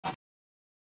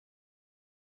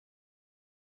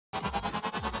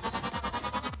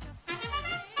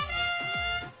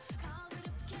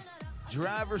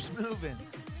Drivers moving.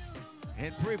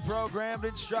 In pre-programmed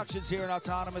instructions here in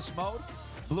autonomous mode.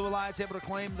 Blue Alliance able to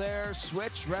claim their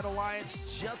switch. Red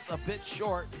Alliance just a bit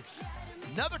short.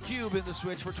 Another cube in the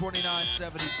switch for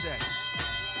 29.76.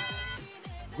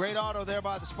 Great auto there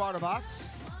by the Spartabots.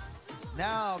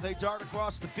 Now they dart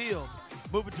across the field,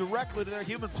 moving directly to their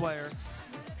human player.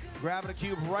 Grabbing a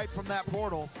cube right from that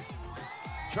portal.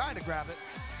 Trying to grab it,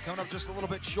 coming up just a little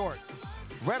bit short.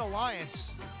 Red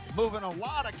Alliance moving a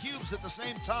lot of cubes at the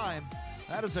same time.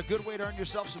 That is a good way to earn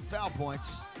yourself some foul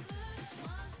points.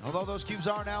 Although those cubes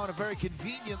are now in a very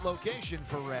convenient location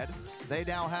for Red, they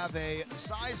now have a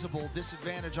sizable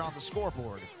disadvantage on the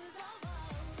scoreboard.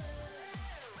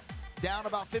 Down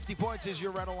about 50 points is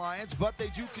your Red Alliance, but they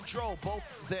do control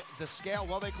both the scale.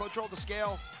 Well, they control the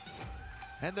scale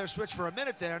and their switch for a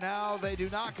minute there. Now they do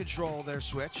not control their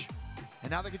switch,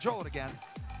 and now they control it again.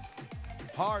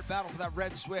 Hard battle for that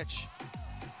red switch.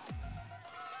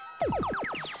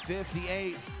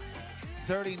 58-39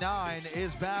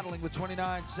 is battling with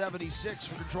 29.76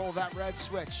 for control of that red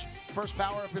switch. First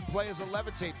power up in play is a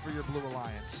levitate for your Blue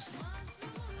Alliance.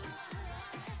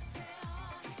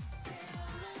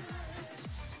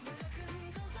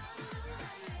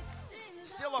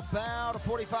 Still about a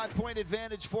 45-point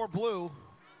advantage for Blue.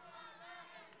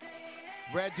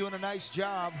 Red doing a nice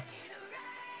job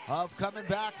of coming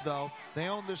back, though. They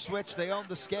own their switch, they own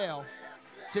the scale,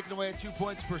 ticking away at 2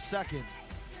 points per second.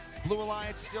 Blue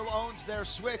Alliance still owns their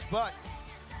switch, but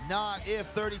not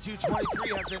if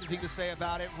 32-23 has anything to say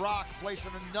about it. Rock placing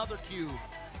another cube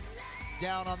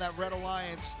down on that Red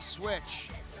Alliance switch.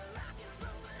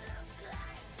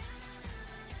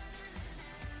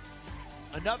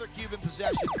 Another cube in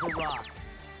possession for Rock.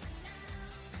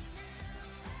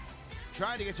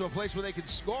 Trying to get to a place where they can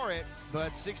score it,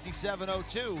 but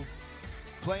 67-02,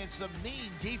 playing some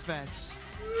mean defense.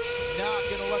 Not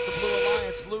gonna let the Blue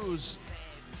Alliance lose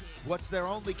what's their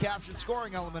only captured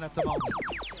scoring element at the moment.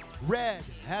 Red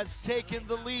has taken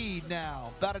the lead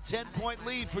now. About a 10-point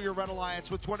lead for your Red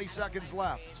Alliance with 20 seconds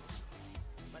left.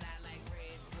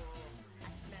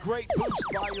 Great boost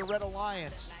by your Red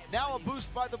Alliance. Now a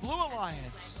boost by the Blue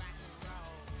Alliance.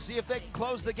 See if they can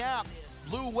close the gap.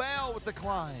 Blue Whale with the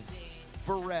climb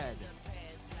for Red.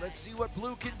 Let's see what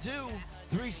Blue can do.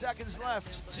 3 seconds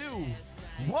left. 2,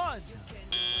 1.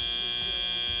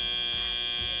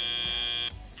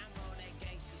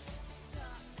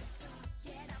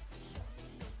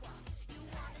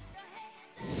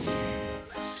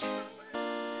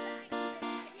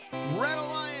 Red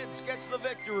Alliance gets the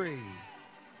victory.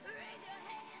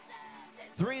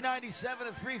 397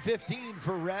 to 315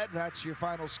 for Red. That's your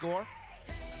final score.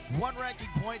 1 ranking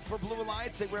point for Blue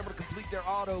Alliance. They were able to complete their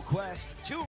auto quest.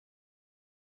 2